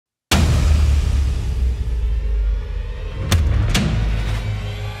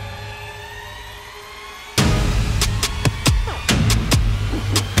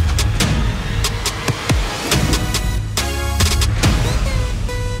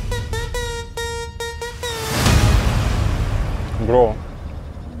Bro,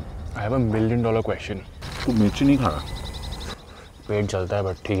 I have $1 million question. तू मिर्ची नहीं खा रहा? पेट चलता है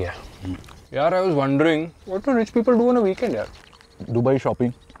but ठीक है. यार, I was wondering what do rich people do on a weekend यार? दुबई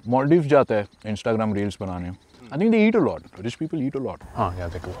शॉपिंग, Maldives जाता है Instagram reels बनाने. I think they eat a lot. Rich people eat a lot. हाँ यार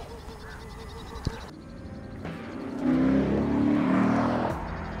देख लो.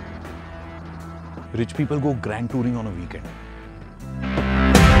 Rich people go grand touring on a weekend.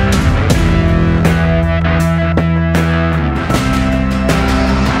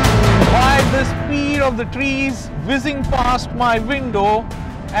 By the speed of the trees whizzing past my window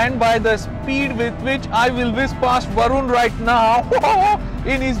and by the speed with which I will whiz past Varun right now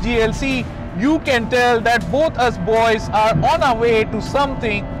in his GLC, you can tell that both us boys are on our way to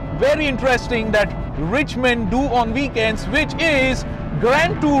something very interesting that rich men do on weekends, which is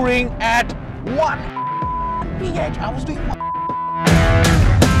grand touring at 1 PH. I was doing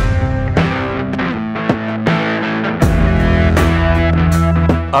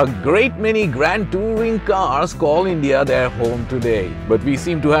A great many grand touring cars call India their home today. But we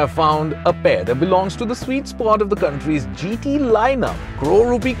seem to have found a pair that belongs to the sweet spot of the country's GT lineup. Crore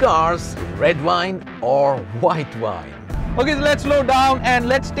rupee cars, red wine or white wine. Okay, so let's slow down and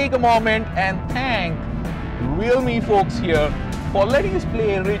let's take a moment and thank realme folks here for letting us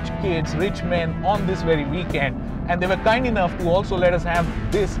play rich kids, rich men on this very weekend. And they were kind enough to also let us have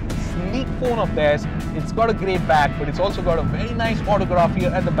this sleek phone of theirs. It's got a great back, but it's also got a very nice autograph here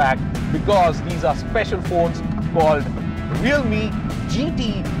at the back because these are special phones called Realme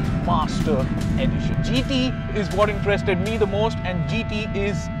GT Master Edition. GT is what interested me the most, and GT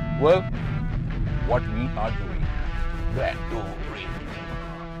is, well, what we are doing. Grand touring.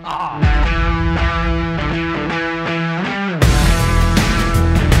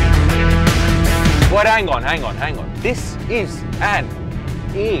 But hang on. This is an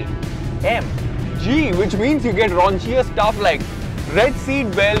AMG, which means you get raunchier stuff like red seat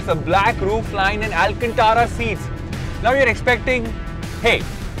belts, a black roof line and Alcantara seats. Now you're expecting, hey,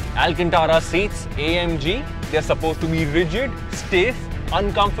 Alcantara seats, AMG, they're supposed to be rigid, stiff,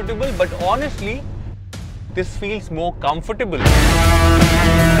 uncomfortable, but honestly, this feels more comfortable.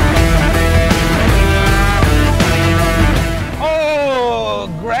 Oh,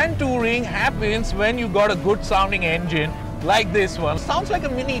 grand touring happens when you got a good sounding engine like this one. Sounds like a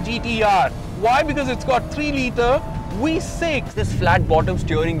mini GTR. Why? Because it's got 3-liter V6. This flat bottom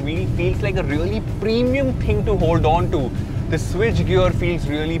steering wheel feels like a really premium thing to hold on to. The switch gear feels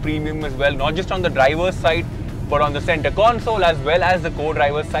really premium as well, not just on the driver's side, but on the center console as well as the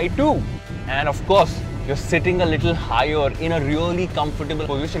co-driver's side too. And of course, you're sitting a little higher in a really comfortable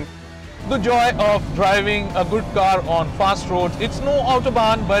position. The joy of driving a good car on fast roads. It's no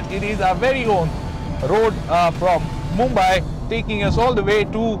autobahn, but it is our very own road from Mumbai, taking us all the way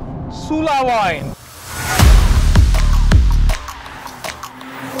to Sulawine.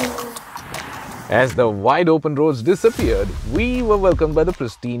 As the wide open roads disappeared, we were welcomed by the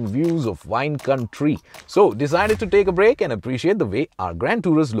pristine views of wine country. So decided to take a break and appreciate the way our grand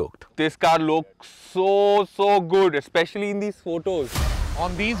tourers looked. This car looks so good, especially in these photos.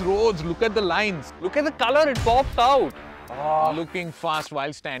 On these roads, look at the lines. Look at the color, it pops out. Looking fast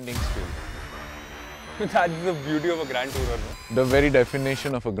while standing still. That's the beauty of a grand tourer. No? The very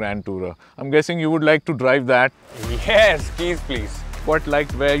definition of a grand tourer. I'm guessing you would like to drive that. Yes, keys please. Quite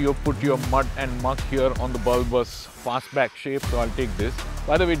liked where you put your mud and muck here on the bulbous fastback shape, so I'll take this.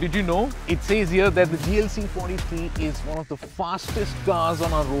 By the way, did you know? It says here that the GLC43 is one of the fastest cars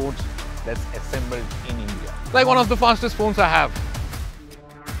on our roads that's assembled in India. Like one of the fastest phones I have.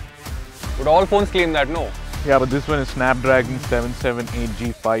 But all phones claim that, no? Yeah, but this one is Snapdragon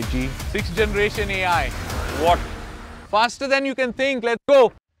 778G 5G. 6th generation AI. What? Faster than you can think. Let's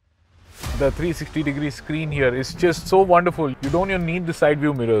go. The 360-degree screen here is just so wonderful. You don't even need the side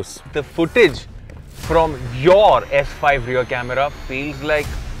view mirrors. The footage from your S5 rear camera feels like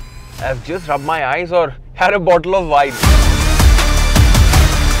I've just rubbed my eyes or had a bottle of wine.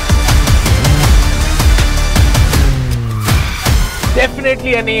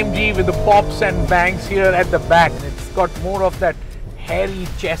 Definitely an AMG with the pops and bangs here at the back. It's got more of that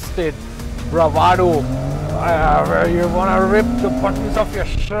hairy-chested bravado where you want to rip the buttons off your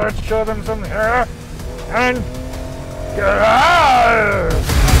shirt, show them some hair, and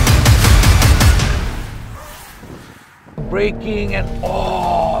braking and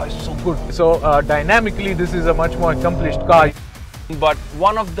oh, it's so good. So dynamically, this is a much more accomplished car. But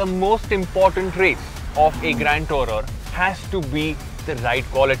one of the most important traits of a grand tourer has to be the ride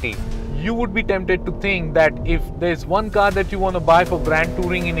quality. You would be tempted to think that if there's one car that you want to buy for grand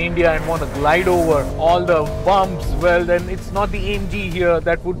touring in India and want to glide over all the bumps, well then it's not the AMG here,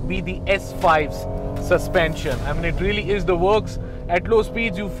 that would be the S5s. suspension. I mean, it really is the works. At low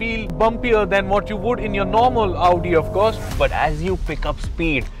speeds, you feel bumpier than what you would in your normal Audi, of course. But as you pick up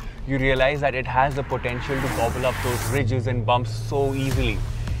speed, you realize that it has the potential to gobble up those ridges and bumps so easily.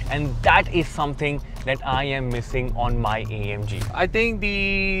 And that is something that I am missing on my AMG. I think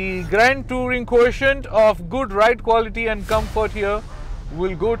the grand touring quotient of good ride quality and comfort here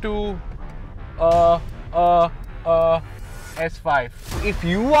will go to S5. If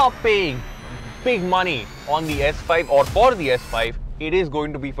you are paying big money on the S5 or for the S5, it is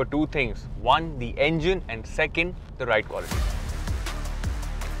going to be for two things. One, the engine, and second, the ride quality.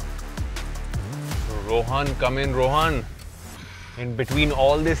 Rohan, come in, Rohan. In between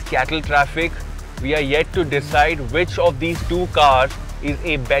all this cattle traffic, we are yet to decide which of these two cars is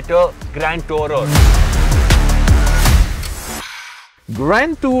a better Grand Tourer.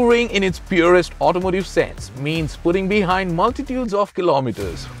 Grand touring in its purest automotive sense means putting behind multitudes of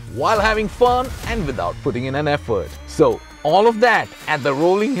kilometers while having fun and without putting in an effort. So, all of that at the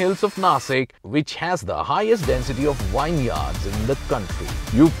rolling hills of Nasik, which has the highest density of vineyards in the country.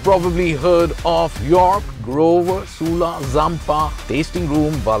 You've probably heard of York, Grover, Sula, Zampa, Tasting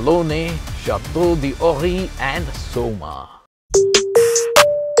Room, Vallone, Chateau d'Ori and Soma.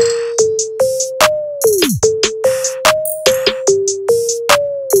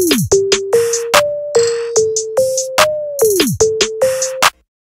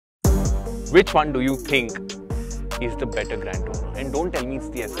 Which one do you think is the better Grand Tourer? And don't tell me it's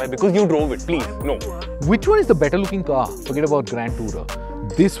the S5 because you drove it, please, no. Which one is the better looking car? Forget about Grand Tourer.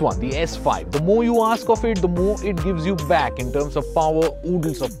 This one, the S5. The more you ask of it, the more it gives you back in terms of power,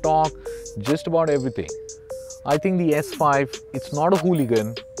 oodles of torque, just about everything. I think the S5, it's not a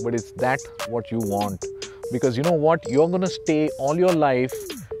hooligan, but it's that what you want. Because you know what? You're gonna stay all your life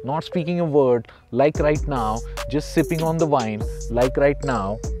not speaking a word, like right now, just sipping on the wine, like right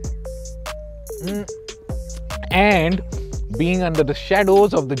now. And being under the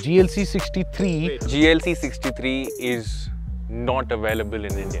shadows of the GLC43. GLC43 is not available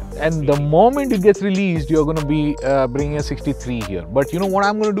in India. And the moment it gets released, you're going to be bringing a 63 here. But you know what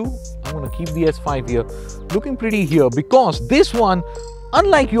I'm going to do? I'm going to keep the S5 here, looking pretty here, because this one,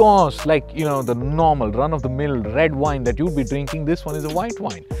 unlike yours, like, you know, the normal run-of-the-mill red wine that you'd be drinking, this one is a white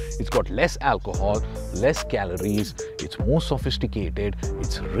wine. It's got less alcohol, less calories, it's more sophisticated,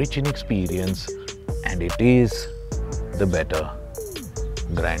 it's rich in experience, and it is the better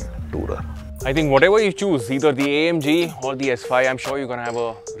Grand Tourer. I think whatever you choose, either the AMG or the S5, I'm sure you're gonna have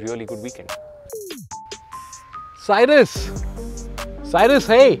a really good weekend. Cyrus,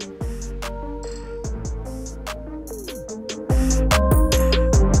 hey!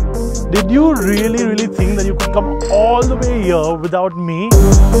 Did you really think that you could come all the way here without me?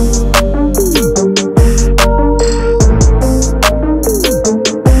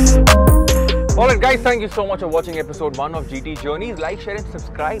 Alright guys, thank you so much for watching episode 1 of GT Journeys. Like, share and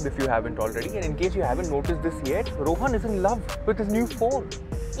subscribe if you haven't already. And in case you haven't noticed this yet, Rohan is in love with his new phone.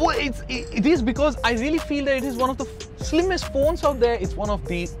 Well, it is because I really feel that it is one of the slimmest phones out there. It's one of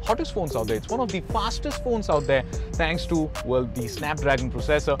the hottest phones out there. It's one of the fastest phones out there, thanks to, well, the Snapdragon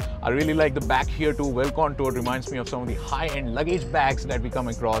processor. I really like the back here too, well contoured, reminds me of some of the high-end luggage bags that we come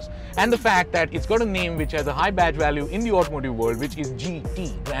across. And the fact that it's got a name which has a high badge value in the automotive world, which is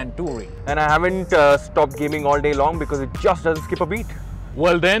GT, Grand Touring. And I haven't stopped gaming all day long because it just doesn't skip a beat.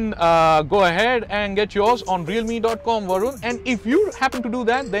 Well then, go ahead and get yours on realme.com, Varun. And if you happen to do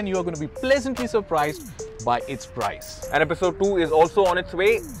that, then you are going to be pleasantly surprised by its price. And episode 2 is also on its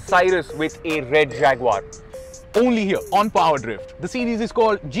way. Cyrus with a red Jaguar. Only here on PowerDrift. The series is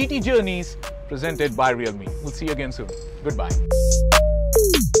called GT Journeys, presented by Realme. We'll see you again soon. Goodbye.